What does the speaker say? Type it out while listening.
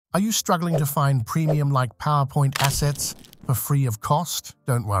Are you struggling to find premium-like PowerPoint assets for free of cost?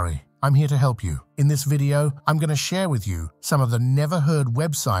 Don't worry, I'm here to help you. In this video, I'm going to share with you some of the never-heard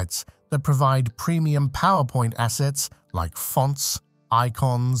websites that provide premium PowerPoint assets like fonts,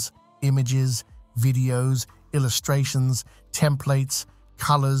 icons, images, videos, illustrations, templates,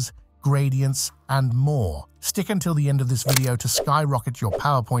 colors, gradients, and more. Stick until the end of this video to skyrocket your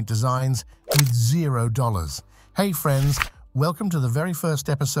PowerPoint designs with $0. Hey friends, welcome to the very first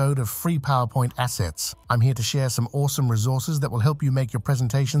episode of Free PowerPoint Assets. I'm here to share some awesome resources that will help you make your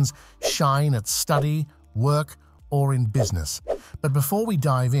presentations shine at study, work, or in business. But before we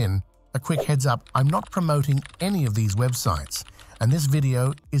dive in, a quick heads up, I'm not promoting any of these websites, and this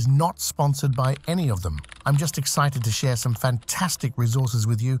video is not sponsored by any of them. I'm just excited to share some fantastic resources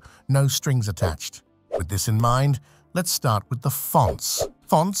with you, no strings attached. With this in mind, let's start with the fonts.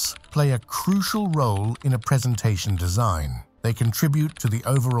 Fonts play a crucial role in a presentation design. They contribute to the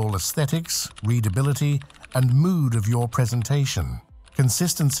overall aesthetics, readability, and mood of your presentation.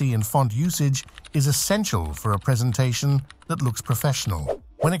 Consistency in font usage is essential for a presentation that looks professional.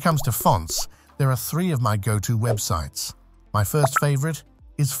 When it comes to fonts, there are three of my go-to websites. My first favorite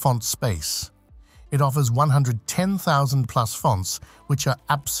is Font Space. It offers 110,000 plus fonts, which are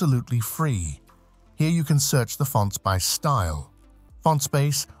absolutely free. Here you can search the fonts by style.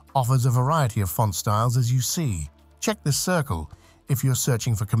 FontSpace offers a variety of font styles as you see. Check this circle if you're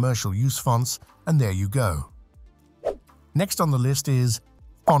searching for commercial use fonts, and there you go. Next on the list is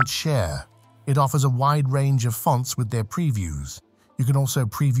FontShare. It offers a wide range of fonts with their previews. You can also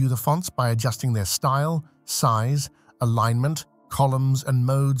preview the fonts by adjusting their style, size, alignment, columns, and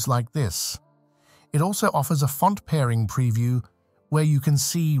modes like this. It also offers a font pairing preview where you can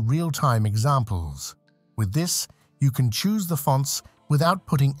see real-time examples. With this, you can choose the fonts without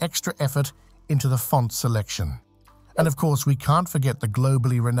putting extra effort into the font selection. And of course, we can't forget the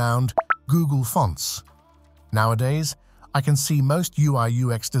globally renowned Google Fonts. Nowadays, I can see most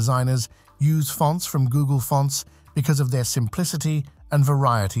UI/UX designers use fonts from Google Fonts because of their simplicity and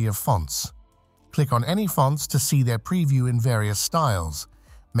variety of fonts. Click on any fonts to see their preview in various styles.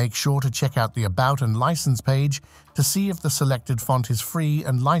 Make sure to check out the About and License page to see if the selected font is free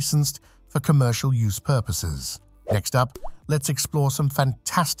and licensed for commercial use purposes. Next up, let's explore some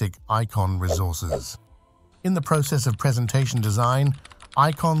fantastic icon resources. In the process of presentation design,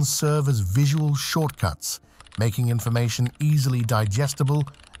 icons serve as visual shortcuts, making information easily digestible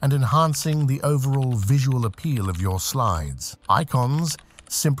and enhancing the overall visual appeal of your slides. Icons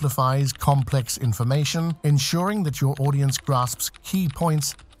simplifies complex information, ensuring that your audience grasps key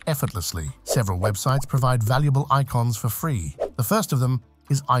points effortlessly. Several websites provide valuable icons for free. The first of them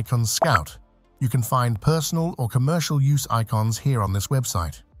is Icon Scout. You can find personal or commercial use icons here on this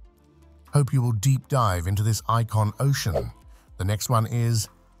website. Hope you will deep dive into this icon ocean. The next one is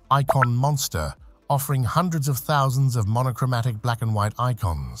Icon Monster, offering hundreds of thousands of monochromatic black and white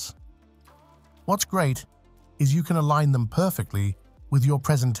icons. What's great is you can align them perfectly with your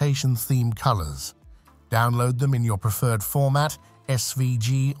presentation theme colors. Download them in your preferred format,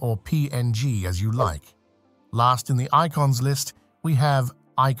 SVG or PNG as you like. Last in the icons list, we have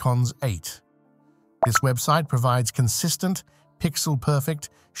Icons 8. This website provides consistent, pixel-perfect,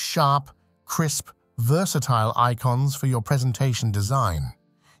 sharp, crisp, versatile icons for your presentation design.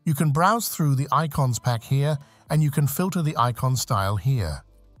 You can browse through the icons pack here, and you can filter the icon style here.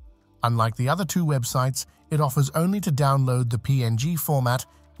 Unlike the other two websites, it offers only to download the PNG format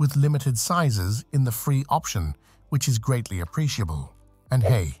with limited sizes in the free option, which is greatly appreciable. And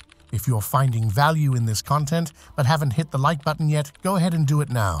hey, if you're finding value in this content but haven't hit the like button yet, go ahead and do it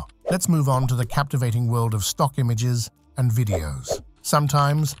now. Let's move on to the captivating world of stock images and videos.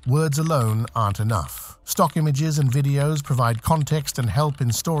 Sometimes words alone aren't enough. Stock images and videos provide context and help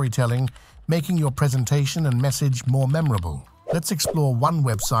in storytelling, making your presentation and message more memorable. Let's explore one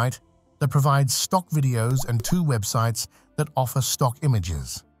website that provides stock videos and two websites that offer stock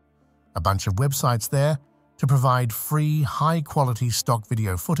images. A bunch of websites there to provide free, high-quality stock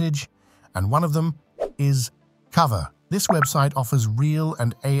video footage, and one of them is Cover. This website offers real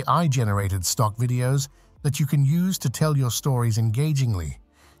and AI-generated stock videos that you can use to tell your stories engagingly.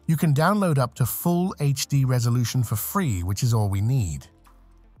 You can download up to full HD resolution for free, which is all we need.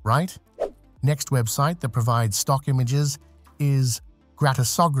 Right? Next website that provides stock images is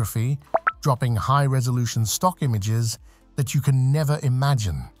Gratisography, dropping high-resolution stock images that you can never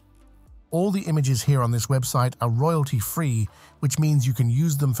imagine. All the images here on this website are royalty-free, which means you can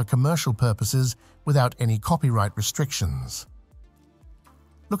use them for commercial purposes without any copyright restrictions.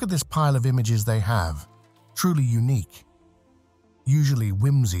 Look at this pile of images they have. Truly unique. Usually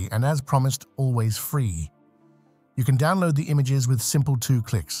whimsy and, as promised, always free. You can download the images with simple 2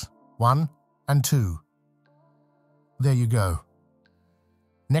 clicks. 1 and 2. There you go.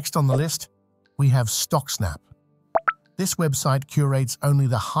 Next on the list, we have StockSnap. This website curates only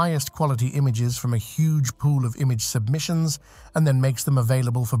the highest quality images from a huge pool of image submissions and then makes them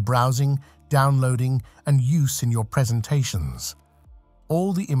available for browsing, downloading, and use in your presentations.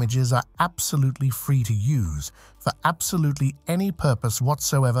 All the images are absolutely free to use for absolutely any purpose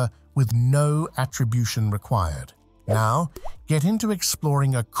whatsoever with no attribution required. Now, get into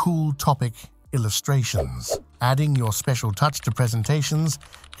exploring a cool topic, illustrations. Adding your special touch to presentations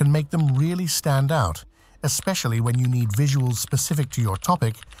can make them really stand out, especially when you need visuals specific to your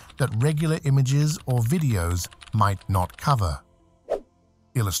topic that regular images or videos might not cover.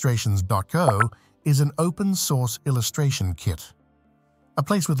 Illustrations.co is an open-source illustration kit, a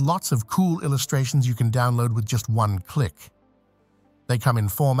place with lots of cool illustrations you can download with just 1 click. They come in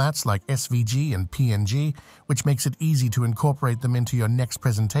formats like SVG and PNG, which makes it easy to incorporate them into your next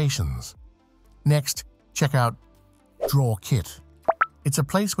presentations. Next, check out Draw Kit. It's a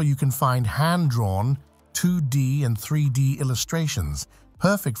place where you can find hand-drawn 2D and 3D illustrations,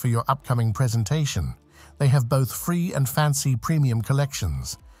 perfect for your upcoming presentation. They have both free and fancy premium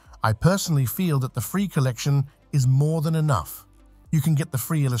collections. I personally feel that the free collection is more than enough. You can get the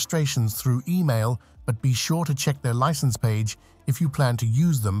free illustrations through email, but be sure to check their license page if you plan to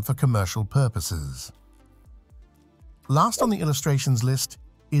use them for commercial purposes. Last on the illustrations list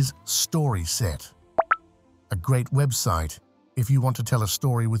is StorySet, a great website if you want to tell a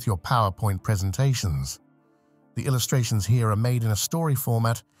story with your PowerPoint presentations. The illustrations here are made in a story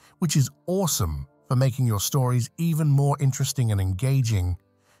format, which is awesome for making your stories even more interesting and engaging.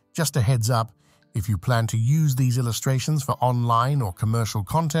 Just a heads up, if you plan to use these illustrations for online or commercial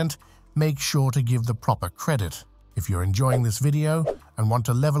content, make sure to give the proper credit. If you're enjoying this video and want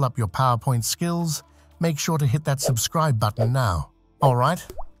to level up your PowerPoint skills, make sure to hit that subscribe button now. Alright,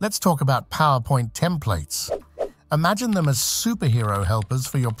 let's talk about PowerPoint templates. Imagine them as superhero helpers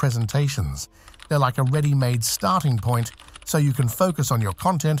for your presentations. They're like a ready-made starting point, so you can focus on your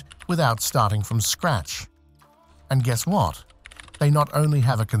content without starting from scratch. And guess what? They not only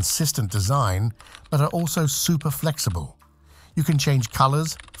have a consistent design, but are also super flexible. You can change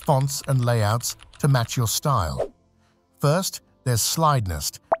colors, fonts, and layouts to match your style. First, there's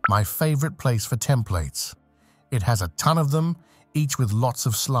SlideNest, my favorite place for templates. It has a ton of them, each with lots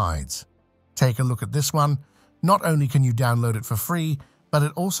of slides. Take a look at this one. Not only can you download it for free, but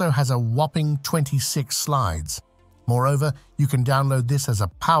it also has a whopping 26 slides. Moreover, you can download this as a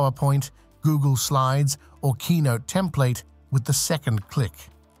PowerPoint, Google Slides, or Keynote template with the second click.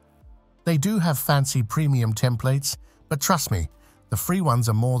 They do have fancy premium templates, but trust me, the free ones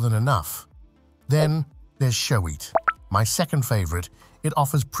are more than enough. Then there's Showit, my second favorite. It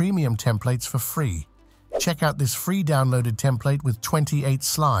offers premium templates for free. Check out this free downloaded template with 28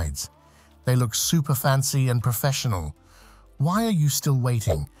 slides. They look super fancy and professional. Why are you still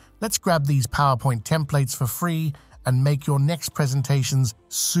waiting? Let's grab these PowerPoint templates for free and make your next presentations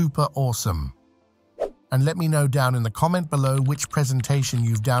super awesome. And let me know down in the comment below which presentation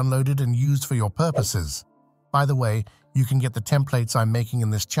you've downloaded and used for your purposes. By the way, you can get the templates I'm making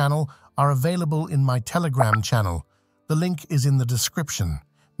in this channel are available in my Telegram channel. The link is in the description.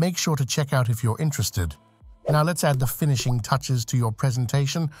 Make sure to check out if you're interested. Now let's add the finishing touches to your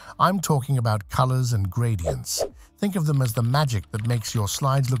presentation. I'm talking about colors and gradients. Think of them as the magic that makes your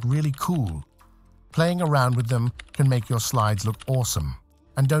slides look really cool. Playing around with them can make your slides look awesome.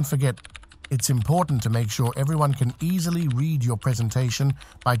 And don't forget, it's important to make sure everyone can easily read your presentation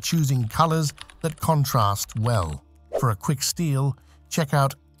by choosing colors that contrast well. For a quick steal, check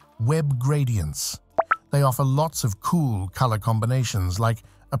out Web Gradients. They offer lots of cool color combinations like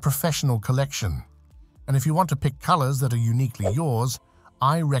a professional collection. And if you want to pick colors that are uniquely yours,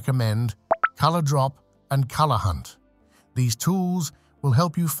 I recommend Color Drop and Color Hunt. These tools will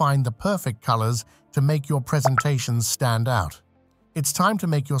help you find the perfect colors to make your presentations stand out. It's time to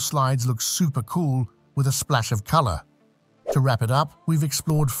make your slides look super cool with a splash of color. To wrap it up, we've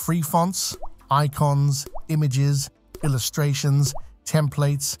explored free fonts, icons, images, illustrations,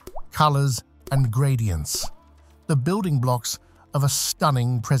 templates, colors, and gradients. The building blocks of a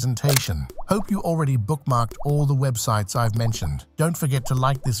stunning presentation. Hope you already bookmarked all the websites I've mentioned. Don't forget to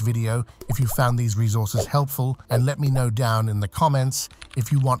like this video if you found these resources helpful, and let me know down in the comments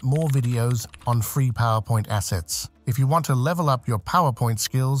if you want more videos on free PowerPoint assets. If you want to level up your PowerPoint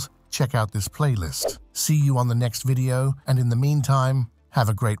skills, check out this playlist. See you on the next video, and in the meantime, have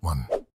a great one.